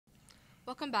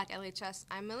Welcome back, LHS.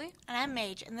 I'm Millie. And I'm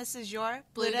Mage, and this is your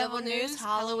Blue Devil News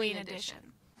Halloween edition.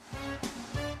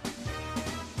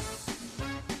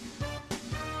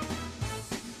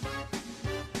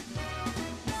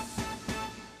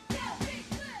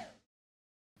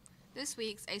 This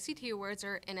week's ACT words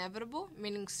are inevitable,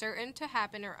 meaning certain to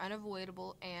happen or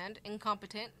unavoidable, and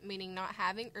incompetent, meaning not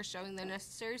having or showing the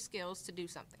necessary skills to do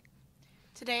something.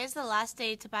 Today is the last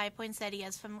day to buy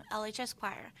poinsettias from LHS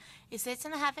Choir. A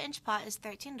 6.5-inch pot is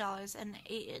 $13 and an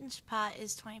 8-inch pot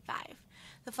is $25.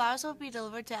 The flowers will be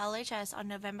delivered to LHS on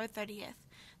November 30th.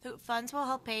 The funds will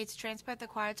help pay to transport the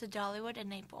choir to Dollywood and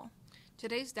Naples.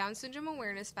 Today's Down syndrome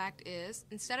awareness fact is,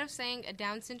 instead of saying a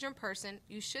Down syndrome person,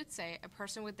 you should say a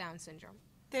person with Down syndrome.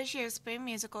 This year's spring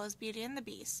musical is Beauty and the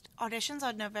Beast. Auditions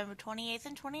on November 28th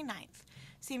and 29th.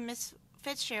 See Miss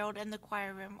Fitzgerald in the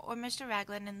choir room or Mr.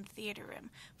 Raglan in the theater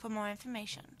room for more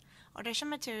information. Audition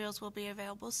materials will be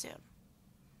available soon.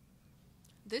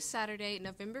 This Saturday,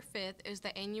 November 5th, is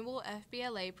the annual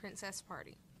FBLA Princess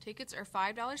Party. Tickets are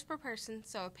 $5 per person,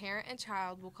 so a parent and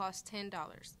child will cost $10.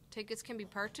 Tickets can be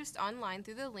purchased online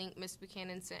through the link Ms.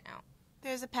 Buchanan sent out.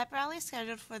 There is a pep rally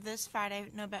scheduled for this Friday,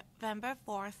 November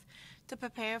 4th, to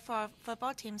prepare for our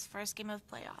football team's first game of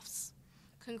playoffs.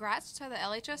 Congrats to the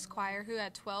LHS Choir, who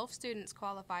had 12 students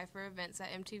qualify for events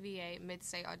at MTVA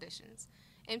Mid-State Auditions.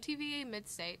 MTVA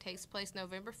Mid-State takes place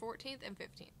November 14th and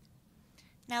 15th.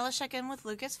 Now let's check in with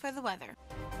Lucas for the weather.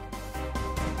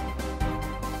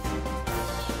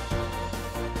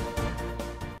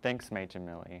 Thanks, Mage and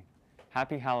Millie.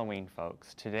 Happy Halloween,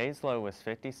 folks. Today's low was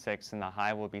 56 and the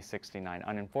high will be 69.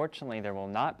 Unfortunately, there will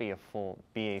not be a full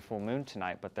moon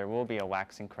tonight, but there will be a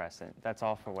waxing crescent. That's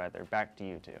all for weather. Back to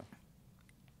you two.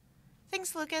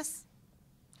 Thanks, Lucas.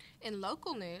 In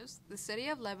local news, the city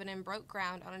of Lebanon broke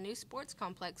ground on a new sports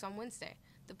complex on Wednesday.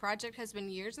 The project has been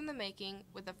years in the making,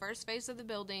 with the first phase of the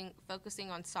building focusing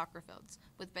on soccer fields,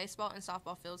 with baseball and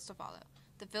softball fields to follow.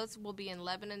 The fields will be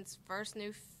Lebanon's first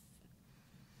new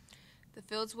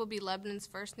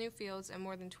fields in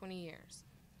more than 20 years.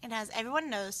 And as everyone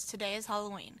knows, today is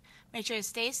Halloween. Make sure to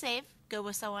stay safe, go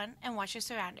with someone, and watch your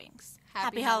surroundings.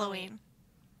 Happy Halloween.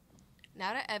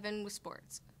 Now to Evan with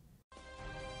sports.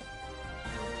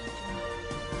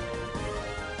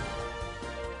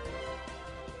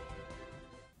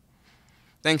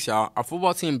 Thanks, y'all. Our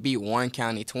football team beat Warren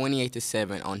County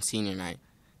 28-7 on senior night.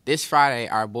 This Friday,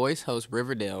 our boys host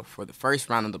Riverdale for the first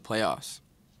round of the playoffs.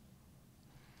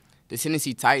 The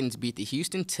Tennessee Titans beat the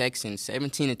Houston Texans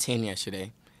 17-10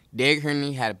 yesterday. Derrick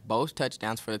Henry had both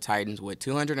touchdowns for the Titans with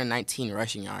 219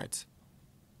 rushing yards.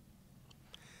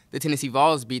 The Tennessee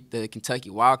Vols beat the Kentucky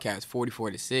Wildcats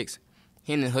 44-6.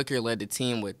 Hendon Hooker led the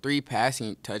team with 3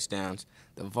 passing touchdowns.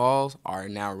 The Vols are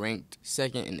now ranked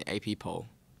second in the AP poll.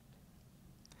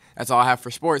 That's all I have for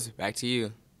sports. Back to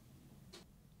you.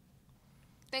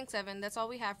 Thanks, Evan. That's all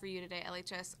we have for you today,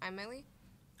 LHS. I'm Millie.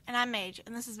 And I'm Mage,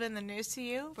 and this has been the news to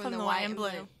you from the White and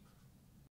Blue.